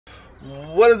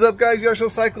What is up, guys? Yosho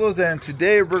Cycles, and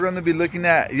today we're going to be looking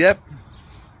at,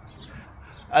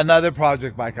 another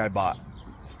project bike I bought.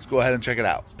 Let's go ahead and check it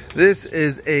out. This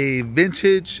is a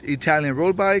vintage Italian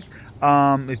road bike.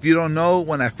 If you don't know,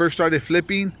 when I first started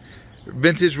flipping,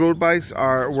 vintage road bikes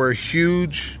were a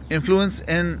huge influence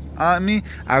on me.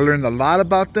 I learned a lot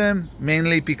about them,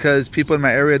 mainly because people in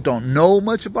my area don't know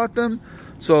much about them.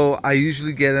 So I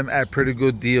usually get them at pretty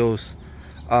good deals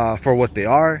for what they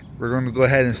are. We're going to go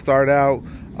ahead and start out.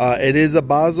 It is a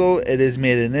BASSO. It is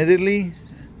made in Italy.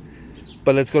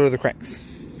 But let's go to the cranks.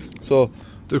 So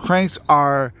the cranks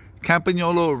are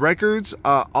Campagnolo records.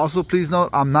 Also, please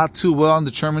note, I'm not too well on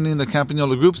determining the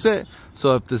Campagnolo group set.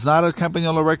 So if there's not a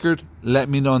Campagnolo record, let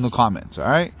me know in the comments, all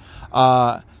right?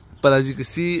 But as you can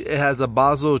see, it has a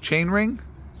BASSO chain ring.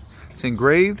 It's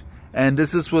engraved. And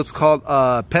this is what's called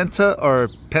penta or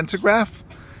pentagraph.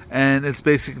 And it's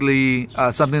basically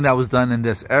something that was done in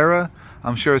this era.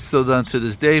 I'm sure it's still done to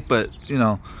this day, but you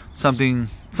know, something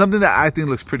that I think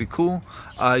looks pretty cool.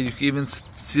 You can even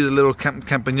see the little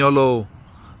Campagnolo.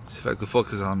 See if I could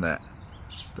focus on that.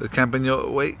 The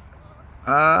Campagnolo, wait.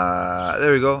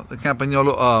 There we go. The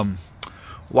Campagnolo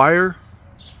wire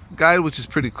guide, which is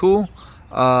pretty cool.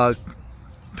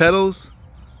 Pedals,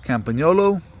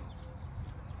 Campagnolo.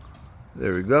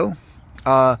 There we go.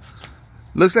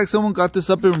 Looks like someone got this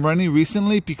up and running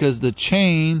recently because the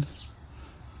chain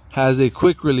has a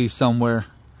quick release somewhere.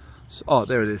 So, oh,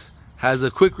 there it is. Has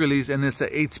a quick release, and it's an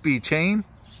 8-speed chain.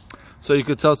 So you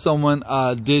could tell someone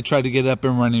did try to get it up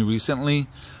and running recently.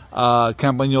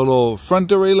 Campagnolo front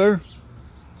derailleur.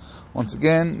 Once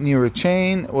again, near a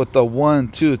chain with the 1,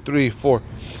 2, 3, 4,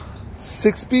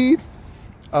 6-speed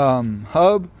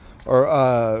hub or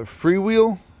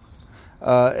freewheel.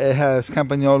 It has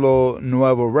Campagnolo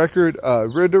Nuevo record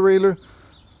rear derailleur.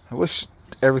 I wish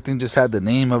everything just had the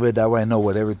name of it, that way I know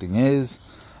what everything is.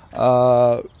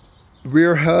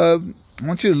 Rear hub. I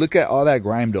want you to look at all that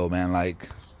grime though, man. Like,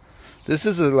 this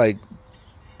is a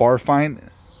bar find,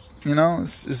 you know.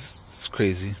 It's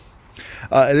crazy.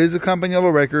 It is a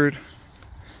Campagnolo record,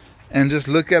 and just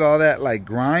look at all that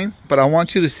grime. But I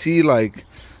want you to see,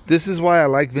 this is why I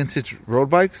like vintage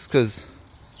road bikes, because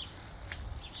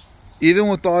even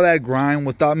with all that grime,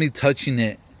 without me touching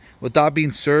it, without being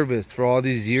serviced for all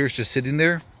these years just sitting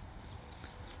there,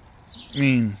 I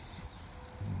mean,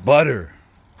 butter.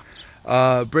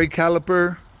 Brake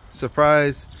caliper,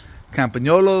 surprise,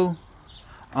 Campagnolo.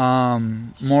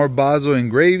 More BASSO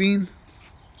engraving.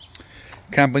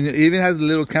 Campagnolo even has the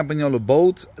little Campagnolo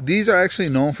bolts. These are actually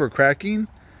known for cracking,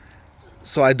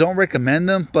 so I don't recommend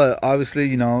them, but obviously,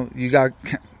 you know, you got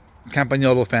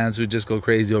Campagnolo fans who just go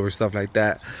crazy over stuff like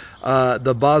that.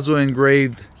 The BASSO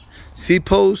engraved seat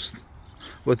post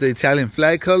with the Italian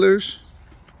flag colors.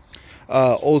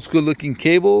 Old school looking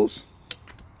cables.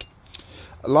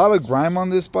 A lot of grime on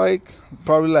this bike,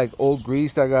 probably old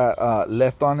grease that got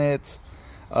left on it.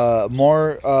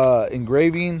 More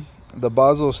engraving. The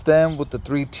BASSO stem with the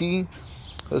 3T.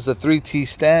 There's a 3T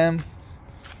stem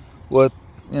with,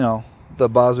 you know, the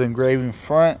BASSO engraving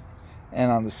front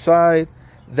and on the side.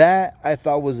 That I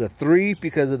thought was a 3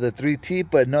 because of the 3T,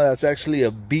 but no, that's actually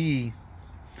a B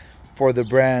for the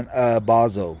brand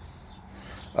BASSO.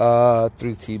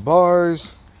 3T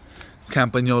bars,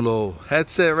 Campagnolo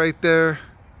headset right there.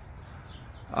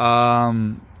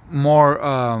 More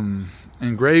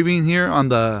engraving here on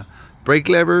the brake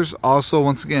levers. Also,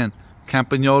 once again,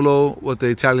 Campagnolo with the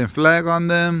Italian flag on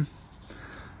them.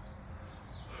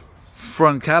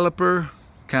 Front caliper,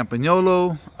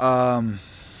 Campagnolo.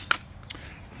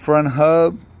 Front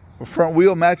hub, front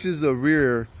wheel matches the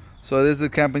rear, so this is a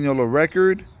Campagnolo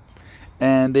record,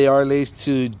 and they are laced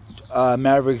to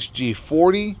Mavericks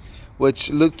G40, which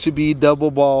look to be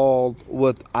double balled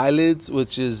with eyelids,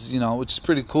 which is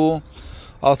pretty cool.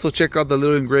 Also, check out the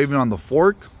little engraving on the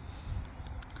fork.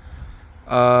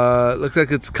 Looks like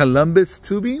it's Columbus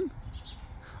tubing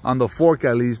on the fork,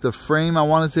 at least. The frame, I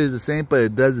want to say, is the same, but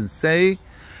it doesn't say.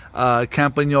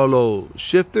 Campagnolo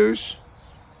shifters.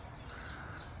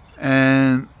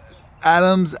 And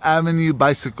Adams Avenue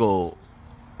bicycle.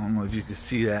 I don't know if you can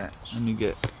see that. Let me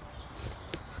get.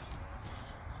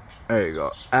 There you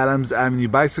go. Adams Avenue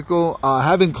bicycle. I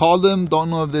haven't called them.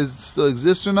 Don't know if they still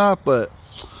exist or not, but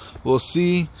we'll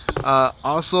see.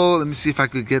 Also, let me see if I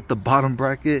could get the bottom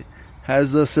bracket.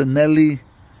 Has the Sinelli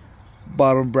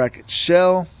bottom bracket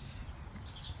shell.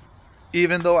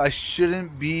 Even though I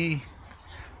shouldn't be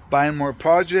buying more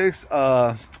projects,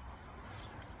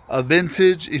 a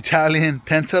vintage Italian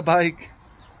penta bike,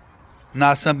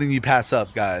 not something you pass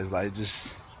up, guys.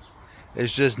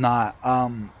 It's just not.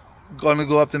 Gonna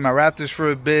go up in my Raptors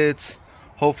for a bit,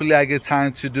 Hopefully I get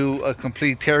time to do a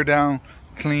complete teardown,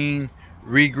 clean,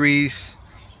 re-grease.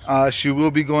 She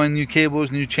will be going new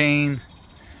cables, new chain,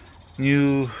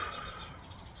 new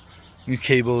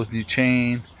cables, new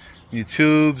chain, new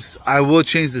tubes. I will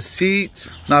change the seat.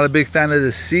 Not a big fan of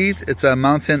the seat. It's a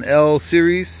Mountain L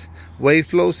series wave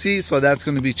flow seat, so that's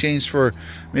going to be changed for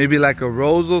maybe like a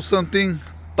Rose or something.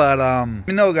 But let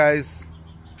me know, guys.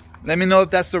 Let me know if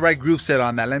that's the right group set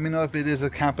on that. Let me know if it is a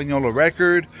Campagnolo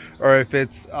record or if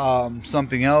it's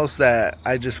something else that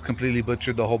I just completely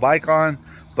butchered the whole bike on.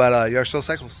 But Yard Sale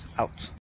Cycles out.